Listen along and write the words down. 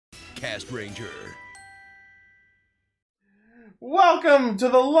Cast Ranger. Welcome to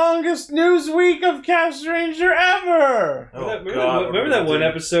the longest news week of Cast Ranger ever! Remember that one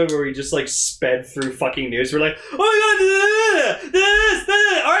episode where we just like sped through fucking news? We're like, oh my god, this,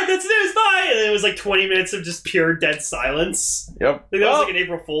 alright, that's news, bye! And it was like 20 minutes of just pure dead silence. Yep. I think that was like an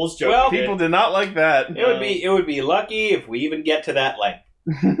April Fool's joke. Well, People did not like that. It would be lucky if we even get to that length.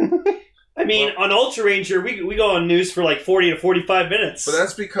 I mean, on Ultra Ranger, we go on news for like 40 to 45 minutes. But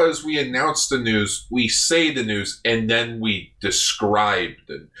that's because we announce the news, we say the news, and then we describe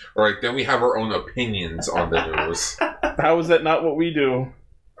the... Or like, then we have our own opinions on the news. How is that not what we do?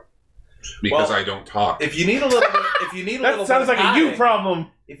 Because Well, I don't talk. If you need a little bit, if you need a That little sounds bit like of a you padding, problem.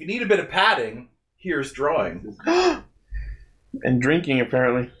 If you need a bit of padding, here's drawing. And drinking,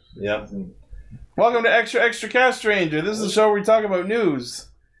 apparently. Yep. Welcome to Extra Extra Cast Ranger. This is a show where we talk about news.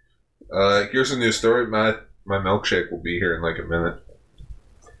 Here's a news story. My milkshake will be here in like a minute.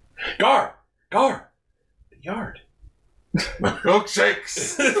 Gar, the yard. My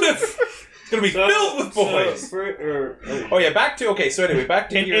milkshakes! It's gonna be filled with boys. Oh yeah, back to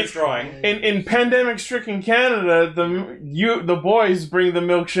here's drawing. In pandemic-stricken Canada, the boys bring the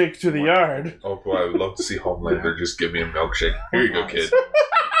milkshake to the yard. Oh boy, I would love to see Homelander just give me a milkshake. Here you go, kid.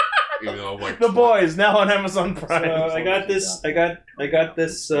 Even though I'm like, The boys, now on Amazon Prime. I got this. Hang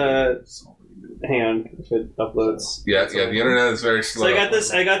on, if it uploads. yeah, the internet is very slow. So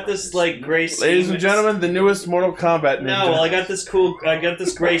I got this like gray ski. Ladies and gentlemen, the newest Mortal Kombat ninja. No, well, I got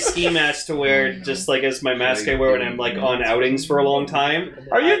this gray ski mask to wear, just like as my mask I wear when I'm like on outings for a long time.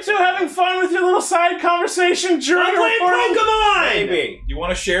 Are you two having fun with your little side conversation during I'm playing recording? Pokemon! Baby, you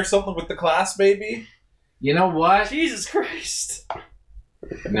want to share something with the class, baby? You know what? Jesus Christ.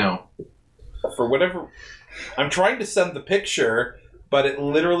 No. For whatever, I'm trying to send the picture, but it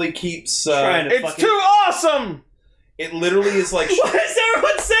literally keeps. It's too awesome! It literally is like. Why does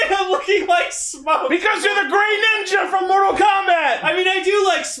everyone say I'm looking like Smoke? Because you're the Grey Ninja from Mortal Kombat! I mean, I do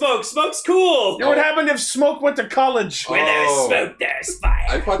like Smoke. Smoke's cool. What happened if Smoke went to college? Where there's smoke, there's fire.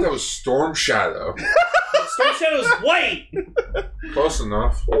 I thought that was Storm Shadow. Storm Shadow's white. Close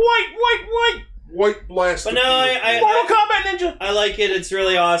enough. White blast. But no, I Mortal Kombat Ninja! I like it. It's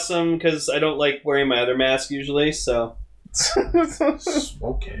really awesome because I don't like wearing my other mask usually. So,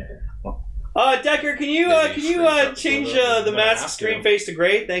 Smoking. Decker, can you change the mask screen face to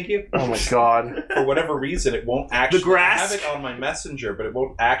gray? Thank you. Oh my god. For whatever reason, it won't actually. The grass? I have it on my messenger, but it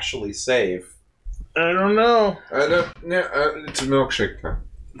won't actually save. I don't know. It's a milkshake time.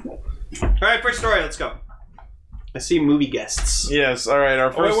 All right, first story. Let's go. I see movie guests. Yes, alright,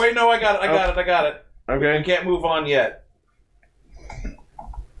 our first... Wait, no, I got it. Okay. We can't move on yet.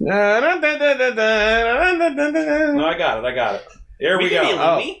 No, No, I got it. Here we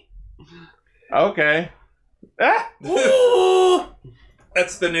go. Okay. Ah! Ooh.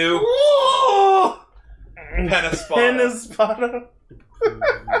 That's the new Penispada. Penispada.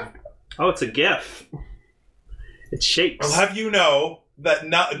 Oh, it's a GIF. It shakes. I'll have you know that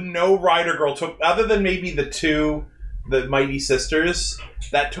no Rider Girl took, other than maybe the Mighty Sisters,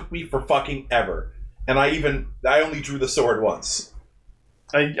 that took me for fucking ever. And I only drew the sword once.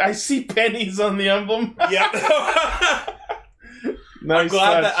 I see pennies on the emblem. Yep. Nice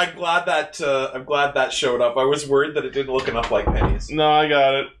I'm glad that showed up. I was worried that it didn't look enough like pennies. No, I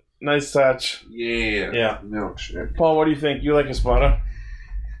got it. Nice touch. Yeah. Milkshake. Paul, what do you think? You like Espada?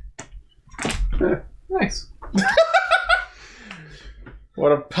 Nice.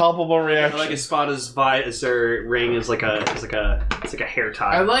 What a palpable I reaction. like Espada's visor ring is like a hair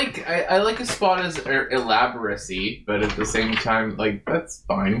tie. I like Espada's elaboracy, but at the same time, like, that's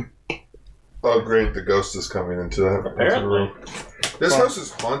fine. Oh, great. The ghost is coming into the room. This house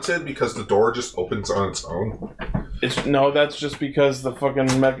is haunted because the door just opens on its own. That's just because the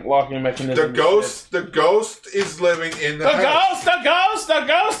fucking locking mechanism. The ghost is living in the house. The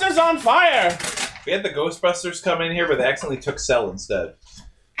ghost is on fire! We had the Ghostbusters come in here, but they accidentally took Cell instead.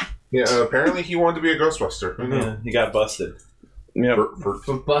 Yeah, apparently he wanted to be a Ghostbuster. Yeah, he got busted. Yep.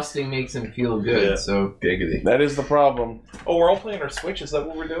 But busting makes him feel good, so... Giggity. That is the problem. Oh, we're all playing our Switch? Is that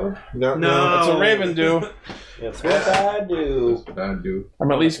what we're doing? No. That's what Raven do. That's what I do. That's what I do.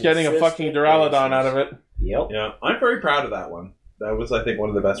 I'm at least getting a fucking Duraludon out of it. Yep. Yeah, I'm very proud of that one. That was, I think, one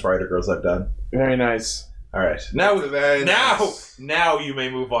of the best Rider Girls I've done. Very nice. All right, now you may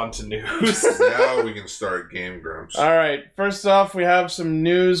move on to news. Now we can start Game Grumps. Alright, first off, we have some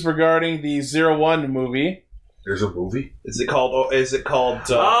news regarding the 01 movie. There's a movie? Is it called?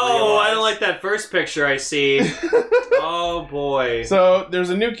 Oh, I don't like that first picture I see. Oh boy. So, there's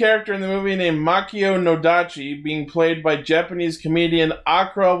a new character in the movie named Makio Nodachi, being played by Japanese comedian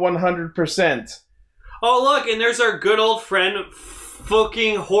Akra 100%. Oh look, and there's our good old friend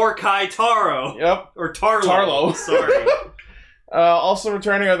fucking Horkai Taro. Yep. Or Tarlo. Tarlo. Sorry. Also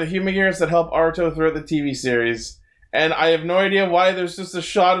returning are the Humagears that help Aruto throughout the TV series. And I have no idea why there's just a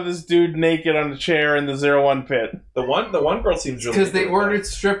shot of this dude naked on a chair in the 01 pit. The one girl seems really Because they good, ordered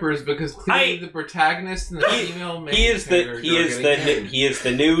strippers because clearly the protagonist and the female main He is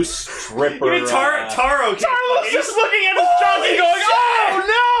the new stripper. Even Taro Tarlo's just looking at his junk and going,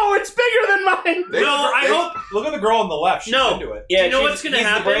 "Oh no, it's bigger than mine." I hope. Look at the girl on the left. She's into it. Yeah, Do you know what's gonna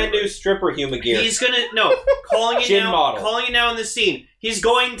happen? The brand new stripper Humagear. He's gonna calling it Gin now. model. Calling it now in the scene. He's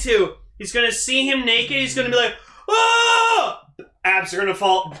gonna see him naked. He's gonna be like, "Oh!" Abs are gonna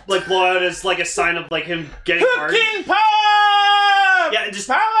fall, like blow out as like a sign of like him getting hard. Cooking power! Yeah, and just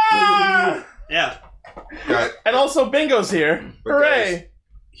Power! yeah. Guy- And also Bingo's here. But Hooray! guys,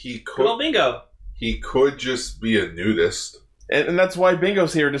 he Good old could bingo. just be a nudist And that's why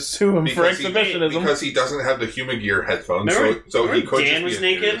Bingo's here to sue him for exhibitionism. because he doesn't have the Humagear headphones, Remember- so he remember could Dan just was be a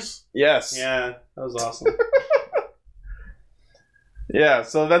naked? nudist. Yes. Yeah, that was awesome. Yeah,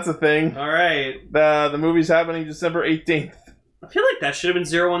 so that's a thing. All right. The movie's happening December 18th. I feel like that should have been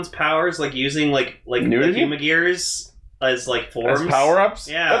Zero One's powers, like using like the Nudity? Humagears as like forms. As power-ups?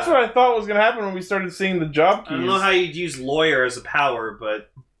 Yeah. That's what I thought was going to happen when we started seeing the job keys. I don't know how you'd use lawyer as a power, but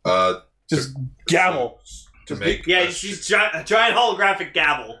Just gavel. to make yeah, a she's a giant holographic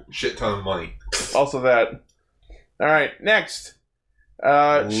gavel. shit ton of money. Also that. Alright, next.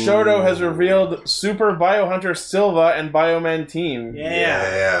 Shoto has revealed Super Biohunter Silva and Bioman team.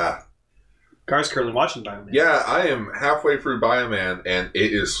 Yeah. Gar's currently watching Bioman. Yeah, I am halfway through Bioman, and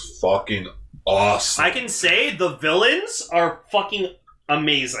it is fucking awesome. I can say the villains are fucking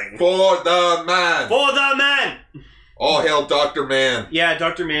amazing. For the man! For the man! All hail Dr. Man! Yeah,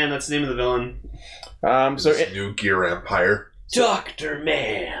 Dr. Man, that's the name of the villain. So This new Gear Empire. Dr.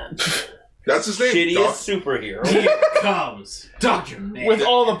 Man. That's his name. Shittiest superhero. Here comes Dr. Man. with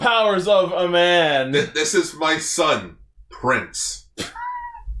all the powers of a man. This is my son, Prince.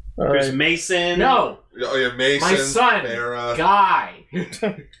 There's Alright. Mason. No, Oh yeah, Mason. my son, Farrah. Guy.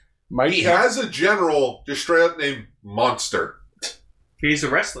 Mike. He has a general just straight up named Monster. He's a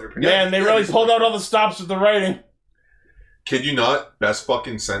wrestler. Man, they really pulled out all the stops with the writing. Kid you not, best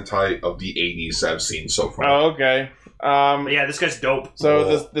fucking Sentai of the 80s I've seen so far. Oh, okay. But yeah, this guy's dope.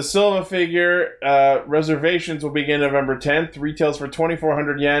 So the Silva figure reservations will begin November 10th. Retails for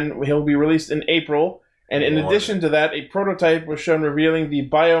 2,400 yen. He'll be released in April. And in addition to that, a prototype was shown revealing the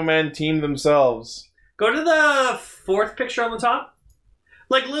Bioman team themselves. Go to the fourth picture on the top.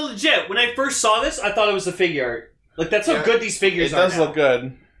 Like, legit, when I first saw this, I thought it was a figure art. Like, that's how Yeah, good these figures It are does now. look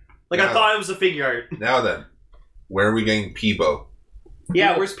good. Like, I thought it was a figure art. Now then, where are we getting Peebo?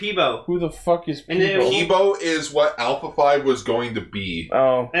 Yeah, where's Peebo? Who the fuck is And then- people? Peebo is what Alpha 5 was going to be.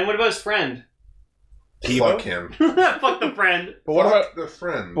 Oh. And what about his friend? Fuck him. Fuck the friend. But what Fuck about the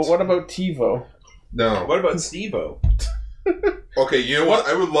friends? But what about TiVo? No. What about Steve-O? Okay, you know what?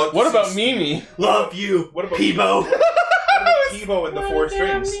 I would love to What see about Mimi? Love you, What about Peebo. What about Peebo and the four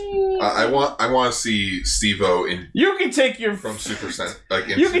strings? I want to see Steve-O in You can take your from Super Sen. Like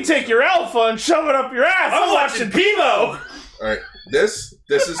in You can Super take your alpha and shove it up your ass. I'm watching Peebo. All right, this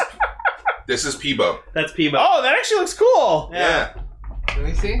is Peebo. That's Peebo. Oh, that actually looks cool. Yeah. Let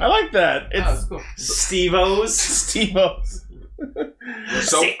me see. I like that. Oh, that's It's cool. Steve-O's. Steve-O's.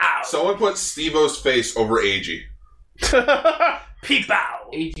 So Say ow. someone put Steve-O's face over Ag. Peebo.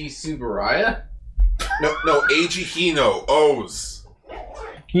 A.G. Subaraya? No, Ag Hino O's.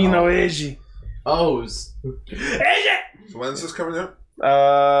 Hino Eiji. O's. So when's this coming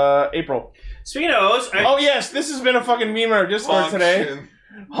out? April. Speaking of O's, Oh yes, this has been a fucking meme on our Discord today.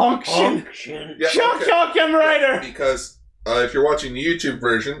 Function. Honkshin. Yeah, Shock okay. Shock M Rider. Because if you're watching the YouTube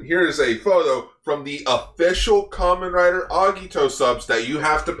version, here is a photo from the official Kamen Rider Agito subs that you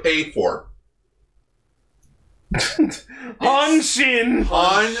have to pay for. Honshin.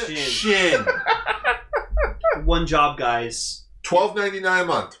 Hanshin. one job, guys. $12.99 a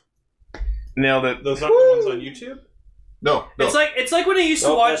month. Nailed it. Those aren't the ones on YouTube? No. It's like when I used to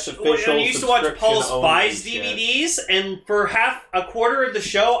Nope, watch that's when official I used to watch Paul's subscription Vi's only DVDs, and for a quarter of the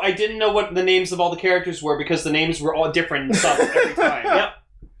show, I didn't know what the names of all the characters were because the names were all different and stuff every time. Yep.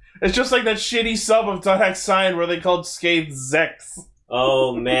 It's just like that shitty sub of Tadak Sign where they called Scathe Zex.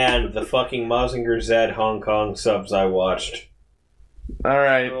 Oh man, the fucking Mazinger Z Hong Kong subs I watched.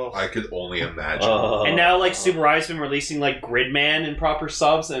 Alright. I could only imagine. And now, like, Subarai's been releasing, like, Gridman in proper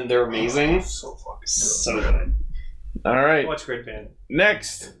subs, and they're amazing. So fucking good. So good. Alright. Watch Gridman.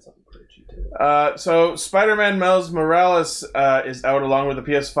 Next. So Spider-Man Miles Morales is out along with the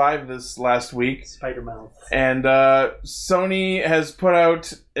PS5 this last week. Spider-Mouth. And Sony has put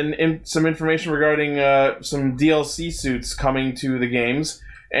out some information regarding some DLC suits coming to the games.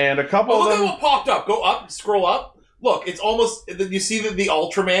 And a couple Oh, of look them... at what popped up. Go up, scroll up. Look, it's almost... You see that the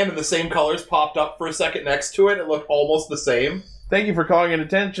Ultraman in the same colors popped up for a second next to it? It looked almost the same. Thank you for calling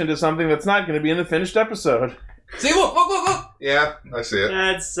attention to something that's not going to be in the finished episode. See, look! Yeah, I see it.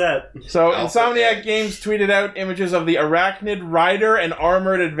 That's set. So, Alpha Insomniac Edge. Games tweeted out images of the Arachnid Rider and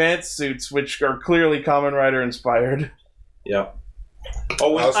Armored Advanced suits, which are clearly Kamen Rider inspired. Yep.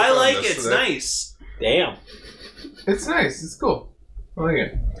 Oh, I also I found like this it. It's today. nice. Damn. It's nice. It's cool. I like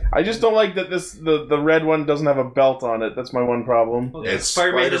it. I just don't like that the red one doesn't have a belt on it. That's my one problem. It's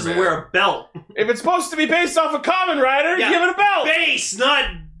Spider-Man doesn't Spider-Man. wear a belt. If it's supposed to be based off of Kamen Rider, Yeah. give it a belt! Base,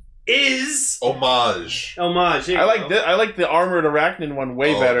 not is. Homage. Homage. There you I like go. I like the Armored Arachnid one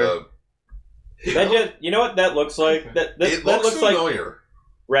way Oh, better. That just, you know what that looks like? That It that looks like familiar.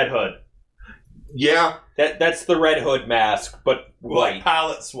 Red Hood. Yeah, That's the Red Hood mask, but like white.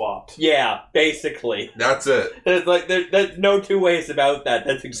 palette swapped. Yeah, basically. that's it. There's like there's no two ways about that.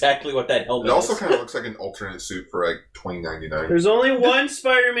 That's exactly what that helmet It also is. kind of looks like an alternate suit for like $20.99. There's only one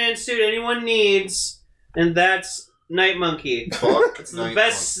Spider-Man suit anyone needs, and that's Night Monkey. Fuck. It's the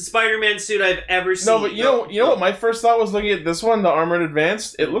best Spider-Man suit I've ever seen. No, but you know what my first thought was looking at this one, the Armored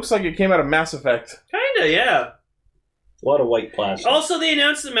Advanced? It looks like it came out of Mass Effect. Kinda, yeah. A lot of white plastic. Also, they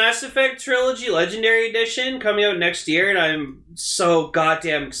announced the Mass Effect Trilogy Legendary Edition coming out next year, and I'm so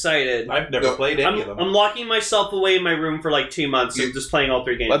goddamn excited. I've never No, played any of them. I'm locking myself away in my room for like 2 months of just playing all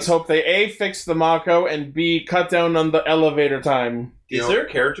 3 games. Let's hope they A, fix the Mako, and B, cut down on the elevator time. Is there a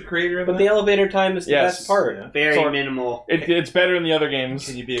character creator in But that? the elevator time is the Yes. best part. Very Sorry. minimal. It's better in the other games.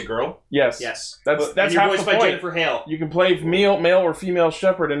 Can you be a girl? Yes. Yes. That's And you're half voiced the by point. Jennifer Hale. You can play male or female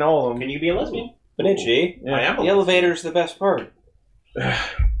shepherd in all of them. Can you be a lesbian? But it's G. Yeah. I am a The elevator's the best part.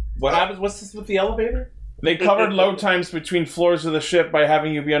 What happens? What's this with the elevator? They covered load times between floors of the ship by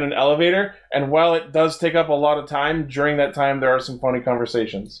having you be on an elevator, and while it does take up a lot of time, during that time there are some funny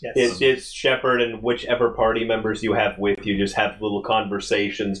conversations. Yes. It's Shepard and whichever party members you have with you just have little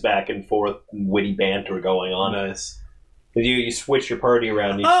conversations back and forth, witty banter going on. Nice. You switch your party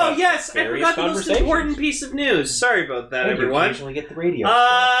around. You Oh have yes, I various forgot the most conversations. important piece of news. Sorry about that, You everyone. occasionally get the radio.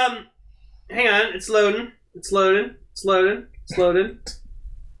 Hang on, it's loading. It's loading. It's loading. It's loading.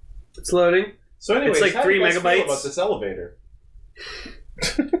 It's loading. So anyways, It's like how 3 do you guys feel megabytes. about this elevator?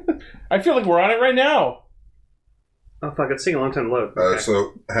 I feel like we're on it right now. Oh fuck, it's taking a long time to load.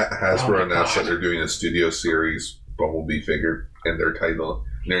 So Hasbro Oh my announced God. that they're doing a studio series Bumblebee figure, and their title,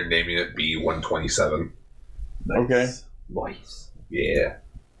 and they're naming it B127. Okay. Voice. Yeah.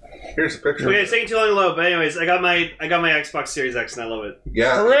 Here's a picture. Okay, it's taking too long to load, but anyways, I got my Xbox Series X and I love it.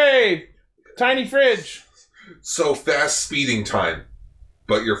 Yeah. Hooray! Tiny fridge. So fast speeding time,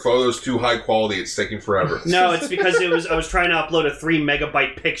 but your photo's too high quality. It's taking forever. No, it's because I was trying to upload a 3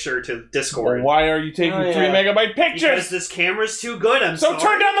 megabyte picture to Discord. Why are you taking Oh, yeah. 3 megabyte Because pictures? this camera's too good. I'm So sorry.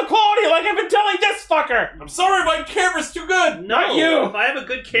 turn down the quality like I've been telling this fucker! I'm sorry, my camera's too good. No, Not you. If I have a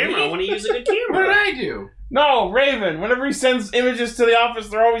good camera, I want to use a good What did camera. I do? No, Raven. Whenever he sends images to the office,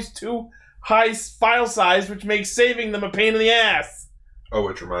 they're always too high file size, which makes saving them a pain in the ass. Oh,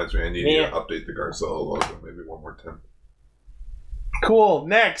 which reminds me, I need Yeah. to update the Garcella logo maybe one more time. Cool.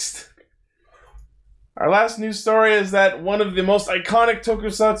 Next. Our last news story is that one of the most iconic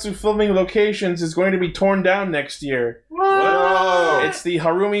tokusatsu filming locations is going to be torn down next year. Whoa! It's the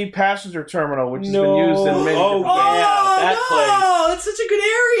Harumi Passenger Terminal, which has been used in many Oh, different yeah. Oh, that no! That's such a good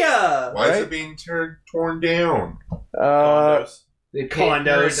area! Why is right? it being torn down? Condos. They paid Condos.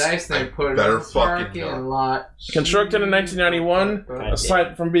 Paradise, they put it Better in the fucking parking know. lot. Constructed in 1991, God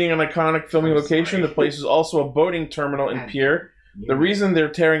aside from being an iconic filming I'm location, sorry. the place is also a boating terminal and God. pier. The reason they're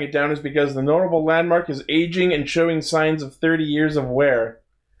tearing it down is because the notable landmark is aging and showing signs of 30 years of wear.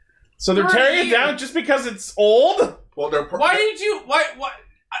 So they're 30 tearing it years? down just because it's old? Well, they're Why did you? What?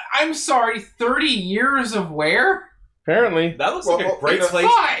 I'm sorry. 30 years of wear? Apparently. That looks Well, like a well, great you know, place.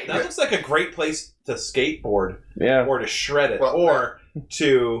 fine. That looks like a great place to skateboard, Yeah. or to shred it, Well, or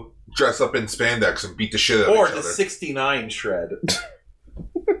to dress up in spandex and beat the shit out or of each the other. 69 shred.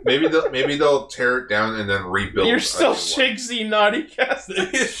 Maybe they'll tear it down and then rebuild. You're a still new one. Shigsy naughty cast.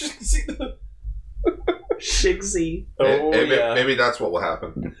 Shigsy. Oh, Maybe, yeah. maybe that's what will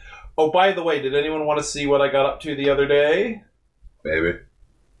happen. Oh, by the way, did anyone want to see what I got up to the other day? Maybe.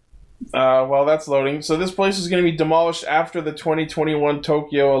 Well, that's loading. So this place is going to be demolished after the 2021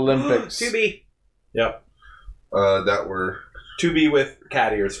 Tokyo Olympics. To be. Yep. That were to be with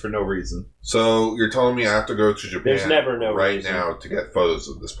cat ears for no reason. So you're telling me I have to go to Japan There's never no right reason. now to get photos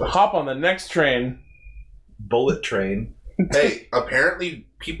of this place? Hop on the next train. Bullet train. Hey, apparently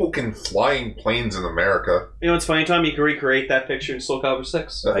people can fly in planes in America. You know what's funny, Tom? You can recreate that picture in Soul Calibur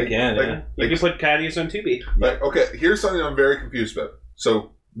 6. Again, Like- yeah. You can put cat ears on Tubi. Like, okay, here's something I'm very confused about.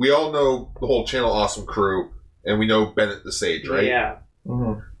 So we all know the whole Channel Awesome crew, and we know Bennett the Sage, right? Yeah.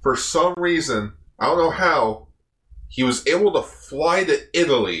 For some reason, I don't know how, he was able to fly to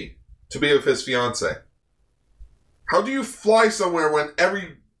Italy to be with his fiance. How do you fly somewhere when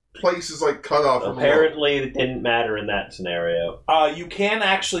every place is like cut off from the world? Apparently, it didn't matter in that scenario. You can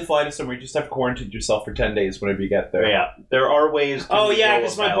actually fly to somewhere. You just have to quarantine yourself for 10 days whenever you get there. Yeah, there are ways. To Oh, yeah, go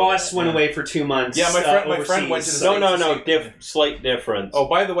because my about boss it. went away for 2 months. Yeah, my friend went to the No. Slight difference. Oh,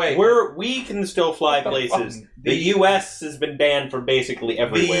 by the way, We can still fly places. fuck? The U.S. has been banned from basically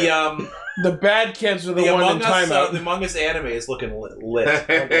everywhere. The bad kids are the, the one in Among Us, timeout. the Among Us anime is looking lit.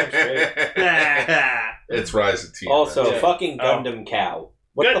 It's Rise of T. Also, Yeah. fucking Gundam Cow.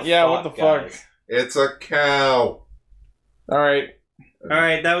 What the Yeah, fuck, what the fuck? guys? It's a cow. All right. All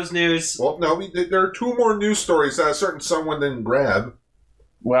right, that was news. Well, no, there are two more news stories that a certain someone didn't grab.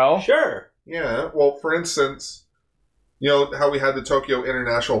 Well, Sure. Yeah, well, for instance, you know how we had the Tokyo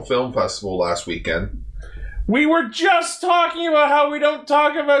International Film Festival last weekend? we were just talking about how we don't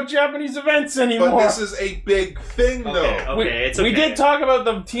talk about Japanese events anymore. But this is a big thing, though. Okay, it's okay. We did talk about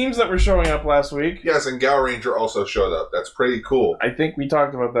the teams that were showing up last week. Yes, and Gal Ranger also showed up. That's pretty cool. I think we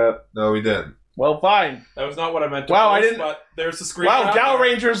talked about that. No, we didn't. Well, fine. That was not what I meant to Wow, post, I didn't- but there's a screen. Wow, Gal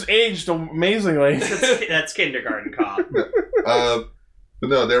Rangers aged amazingly. That's kindergarten cop. But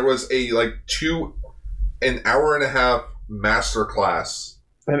no, there was an hour and a half masterclass.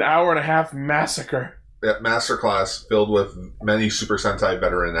 An hour and a half massacre. That masterclass filled with many Super Sentai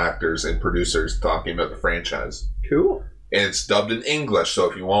veteran actors and producers talking about the franchise. Cool. And it's dubbed in English,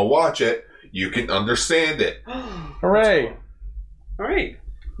 so if you want to watch it, you can understand it. Hooray. All right.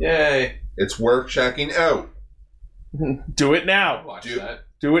 Yay. It's worth checking out. Do it now. Watch Dude. that.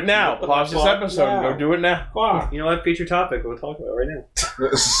 Do it now. What the Pause this fuck episode and now? go do it now. You know what? Feature topic we'll talk about right now.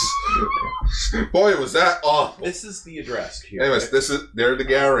 Boy, was that awful. This is the address here. Anyways, they're the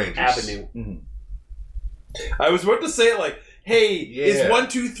Gal Rangers. Avenue. I was about to say hey, Yeah. is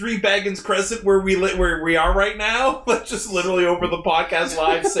 123 Baggins Crescent where we are right now? Let's just literally over the podcast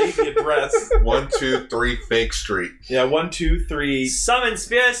live say the address. 123 Fake Street. Yeah, 123. Summon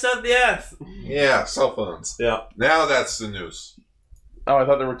spirits of the earth. Yeah, cell phones. Yeah. Now that's the news. Oh, I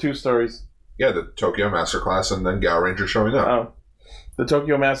thought there were two stories. Yeah, the Tokyo Masterclass and then Gal Ranger showing up. Oh. The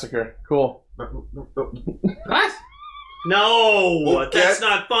Tokyo Massacre. Cool. What? No, Well, that's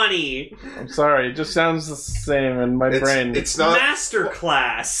not funny. I'm sorry. It just sounds the same in my brain. It's not.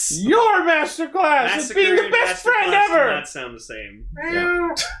 Masterclass. Your masterclass is being the and best Masterclass friend do ever! not sound the same.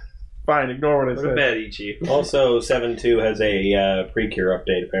 Fine, ignore what I Go to said. bed, Ichi. Also, 7-2 has a Precure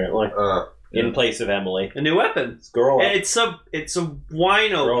update, apparently. In place of Emily. A new weapon. Scroll up. It's a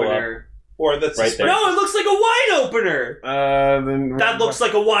wine Scroll opener. Or that's Right there. No, it looks like a wine opener. Then That looks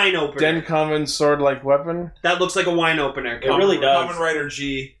like a wine opener. Denkamen sword-like weapon. That looks like a wine opener. It really does. Common Rider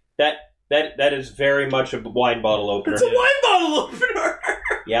G. That is very much a wine bottle opener. It's a wine bottle opener.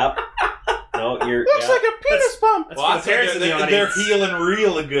 Yep. No, you're. Looks like a penis pump. That's Well, for the parents in the they're audience. healing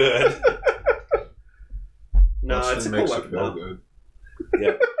really good. No, Boston it's a cool makes it weapon feel though. good.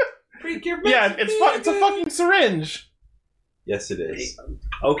 Yeah, it's a fucking syringe. Yes, it is.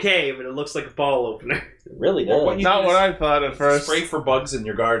 Okay, but it looks like a bottle opener. It really Well, does. what you Not do what is I thought at first. Spray for bugs in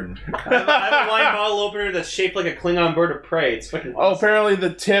your garden. I have a wine bottle opener that's shaped like a Klingon bird of prey. It's fucking Oh, awesome. apparently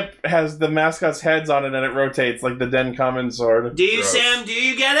the tip has the mascot's heads on it and it rotates like the Denkamen sword. Do you, Gross. Sam? Do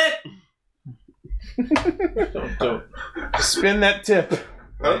you get it? Don't. Spin that tip.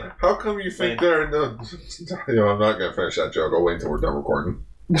 How come you think there are no... I'm not going to finish that joke. I'll wait until we're done recording.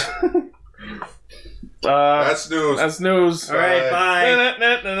 That's news. That's news. All right, bye.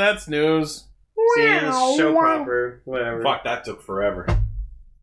 That's news. See you in the show proper. Whatever. Fuck, that took forever.